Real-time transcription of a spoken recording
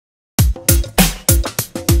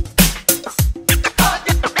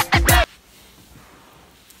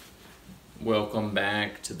Welcome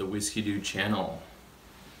back to the Whiskey Dude channel.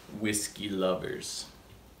 Whiskey lovers,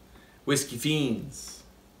 whiskey fiends,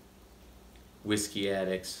 whiskey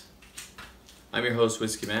addicts. I'm your host,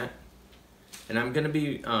 Whiskey Matt, and I'm going to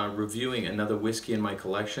be reviewing another whiskey in my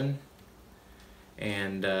collection.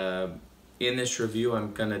 And in this review,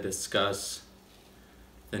 I'm going to discuss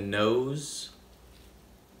the nose,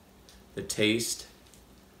 the taste,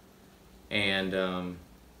 and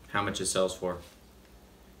how much it sells for,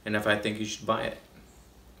 and if I think you should buy it,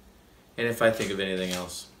 and if I think of anything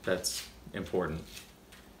else that's important.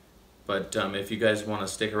 But if you guys want to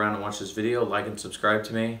stick around and watch this video, like and subscribe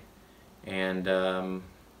to me, and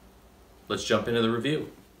let's jump into the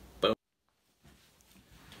review. Boom.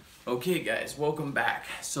 Okay guys, welcome back.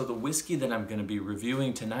 So the whiskey that I'm going to be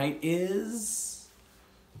reviewing tonight is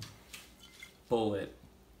Bulleit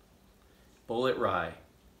Rye.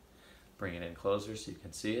 Bring it in closer so you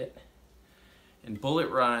can see it. And Bulleit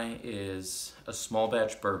Rye is a small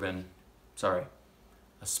batch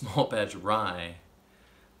rye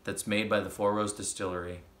that's made by the Four Rose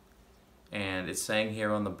Distillery. And it's saying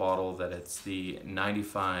here on the bottle that it's the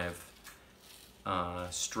 95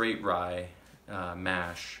 straight rye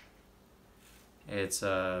mash. It's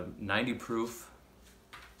 90 proof,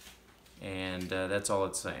 and that's all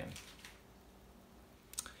it's saying.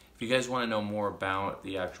 If you guys want to know more about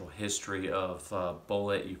the actual history of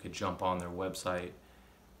Bulleit, you could jump on their website,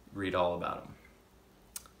 read all about them.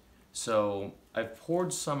 So I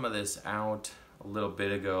poured some of this out a little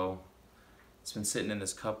bit ago. It's been sitting in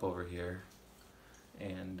this cup over here,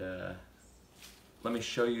 and let me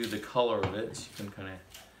show you the color of it so you can kind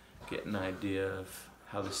of get an idea of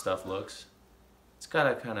how this stuff looks. It's got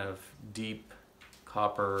a kind of deep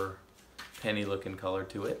copper penny looking color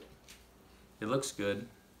to it. It looks good.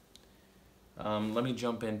 Let me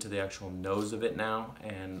jump into the actual nose of it now,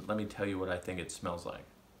 and let me tell you what I think it smells like.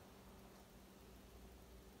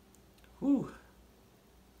 Whew.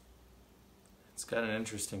 It's got an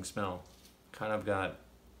interesting smell. Kind of got,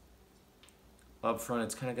 up front,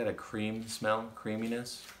 it's kind of got a cream smell,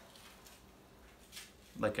 creaminess.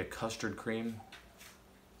 Like a custard cream.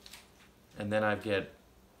 And then I get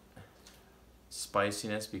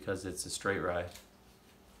spiciness because it's a straight rye.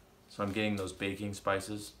 So I'm getting those baking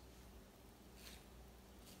spices.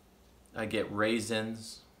 I get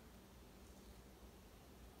raisins.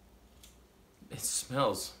 It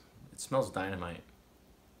smells dynamite.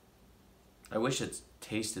 I wish it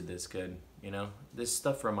tasted this good, you know? This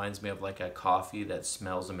stuff reminds me of like a coffee that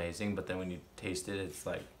smells amazing, but then when you taste it, it's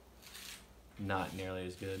like not nearly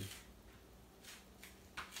as good.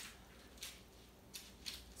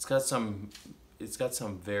 It's got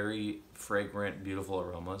some very fragrant, beautiful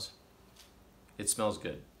aromas. It smells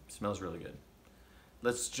good. It smells really good.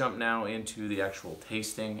 Let's jump now into the actual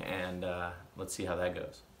tasting, and let's see how that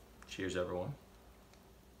goes. Cheers, everyone.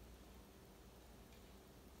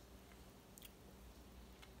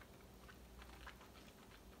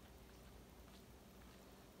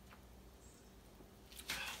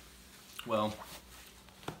 Well,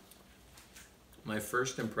 my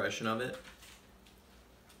first impression of it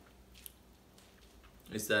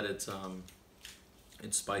is that it's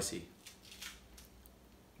spicy.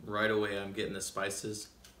 Right away I'm getting the spices.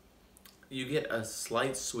 You get a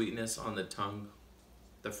slight sweetness on the tongue,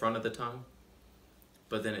 the front of the tongue,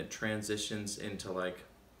 but then it transitions into like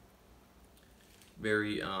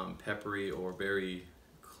very peppery or very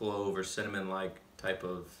clove or cinnamon like type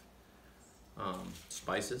of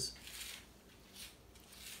spices.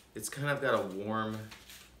 It's kind of got a warm,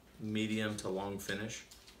 medium to long finish.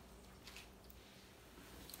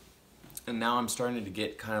 And now I'm starting to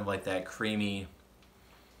get kind of like that creamy,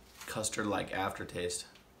 custard-like aftertaste.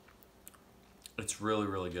 It's really,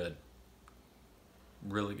 really good.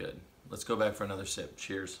 Really good. Let's go back for another sip.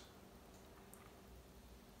 Cheers.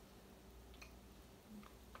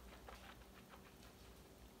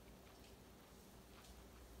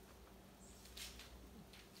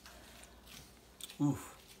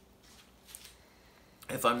 Oof.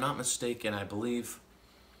 If I'm not mistaken, I believe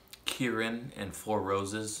Kirin and Four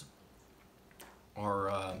Roses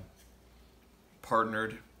are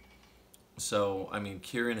partnered. So, I mean,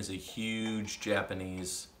 Kirin is a huge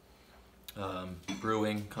Japanese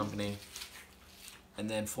brewing company, and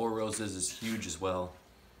then Four Roses is huge as well.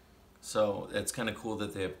 So it's kind of cool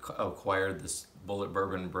that they have acquired this Bulleit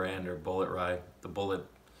Bourbon brand, or Bulleit Rye.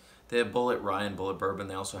 They have Bulleit Rye and Bulleit Bourbon.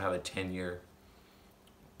 They also have a 10-year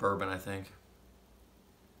bourbon, I think.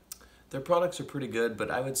 Their products are pretty good,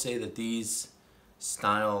 but I would say that these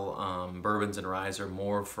style bourbons and ryes are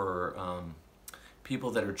more for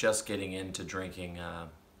people that are just getting into drinking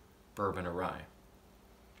bourbon or rye.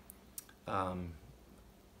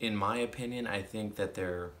 in my opinion, I think that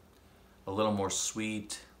they're a little more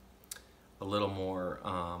sweet, a little more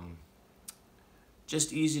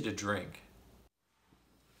just easy to drink.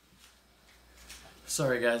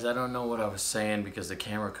 Sorry guys, I don't know what I was saying because the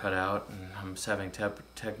camera cut out and I'm just having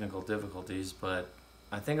technical difficulties, but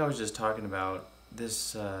I think I was just talking about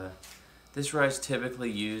this. This rye is typically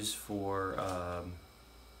used for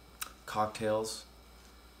cocktails,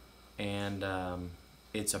 and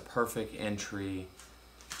it's a perfect entry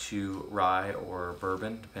to rye or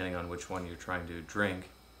bourbon, depending on which one you're trying to drink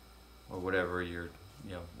or whatever you're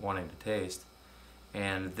wanting to taste.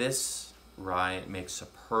 And this rye makes a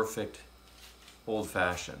perfect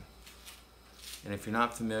old-fashioned. And if you're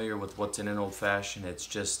not familiar with what's in an old-fashioned, it's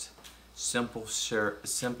just simple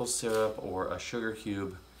syrup or a sugar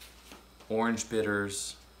cube, orange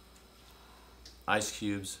bitters, ice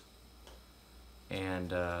cubes,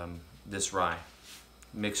 and this rye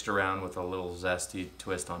mixed around with a little zesty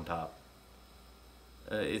twist on top.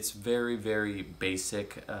 It's very, very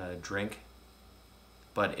basic drink,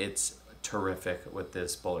 but it's terrific with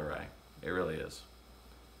this Bulleit rye. It really is.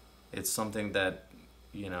 It's something that,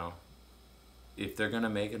 if they're gonna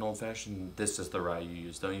make an old-fashioned, this is the rye you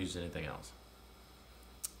use. Don't use anything else.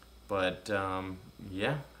 But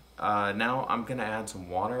yeah, now I'm gonna add some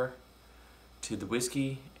water to the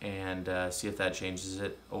whiskey and see if that changes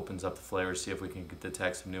it, opens up the flavor, see if we can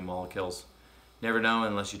detect some new molecules. Never know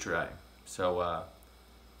unless you try. So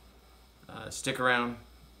stick around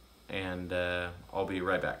and I'll be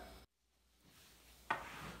right back.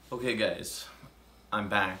 Okay guys, I'm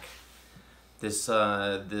back. This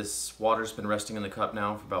water's been resting in the cup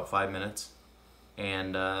now for about 5 minutes,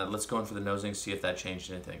 and let's go in for the nosing, see if that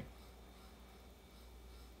changed anything.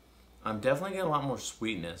 I'm definitely getting a lot more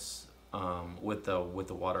sweetness with the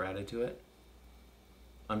water added to it.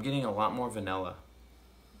 I'm getting a lot more vanilla.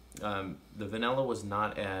 The vanilla was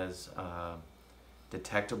not as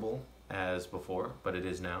detectable as before, but it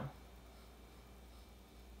is now.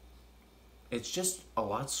 It's just a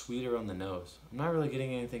lot sweeter on the nose. I'm not really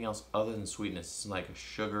getting anything else other than sweetness. It's like a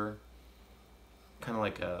sugar, kind of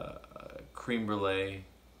like a creme brulee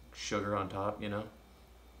sugar on top,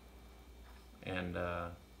 and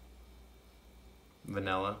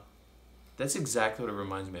vanilla. That's exactly what it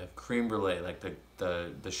reminds me of. Creme brulee, like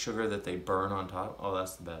the sugar that they burn on top. Oh,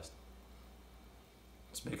 that's the best.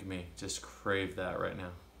 It's making me just crave that right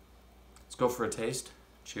now. Let's go for a taste.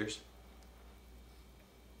 Cheers.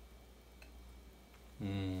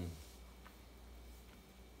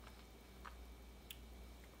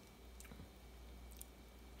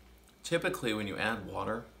 Typically, when you add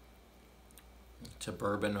water to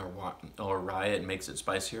bourbon or rye, it makes it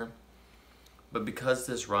spicier. But because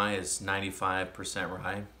this rye is 95%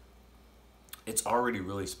 rye, it's already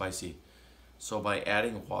really spicy. So by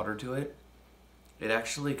adding water to it, it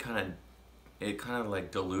actually kind of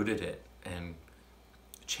like diluted it and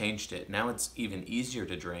changed it. Now it's even easier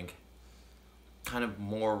to drink. Kind of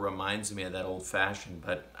more reminds me of that old-fashioned,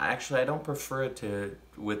 but I don't prefer it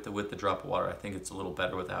with the drop of water. I think it's a little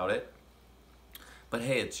better without it. But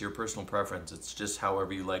hey, it's your personal preference. It's just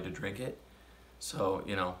however you like to drink it. So,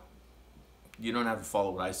 you don't have to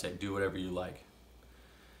follow what I say. Do whatever you like.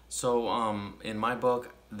 So, in my book,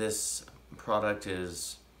 this product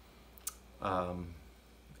is good.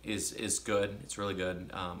 It's really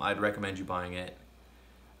good. I'd recommend you buying it.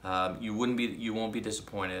 You won't be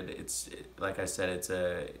disappointed. Like I said, it's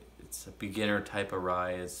a beginner type of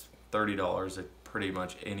rye. It's $30 at pretty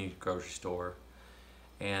much any grocery store,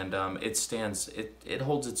 and it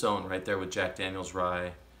holds its own right there with Jack Daniel's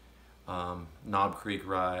rye, Knob Creek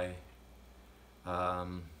rye.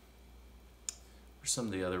 Where's some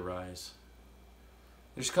of the other ryes?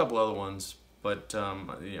 There's a couple other ones, but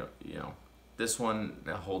this one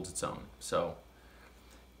holds its own. So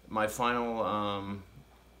my final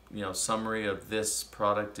summary of this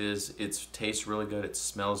product is it tastes really good, it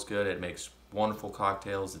smells good, it makes wonderful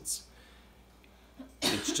cocktails.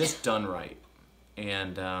 It's just done right,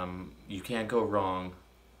 and you can't go wrong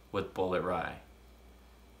with Bulleit rye.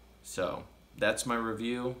 So that's my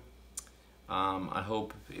review. I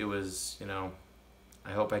hope it was,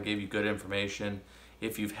 I hope I gave you good information.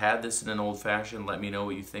 If you've had this in an old-fashioned, let me know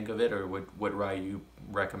what you think of it or what rye you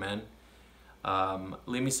recommend.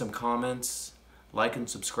 Leave me some comments. Like and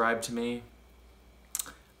subscribe to me.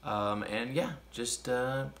 And yeah, just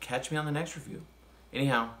catch me on the next review.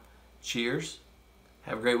 Anyhow, cheers.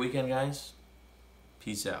 Have a great weekend, guys.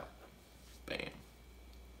 Peace out. Bam.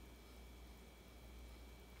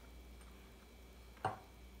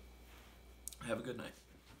 Have a good night.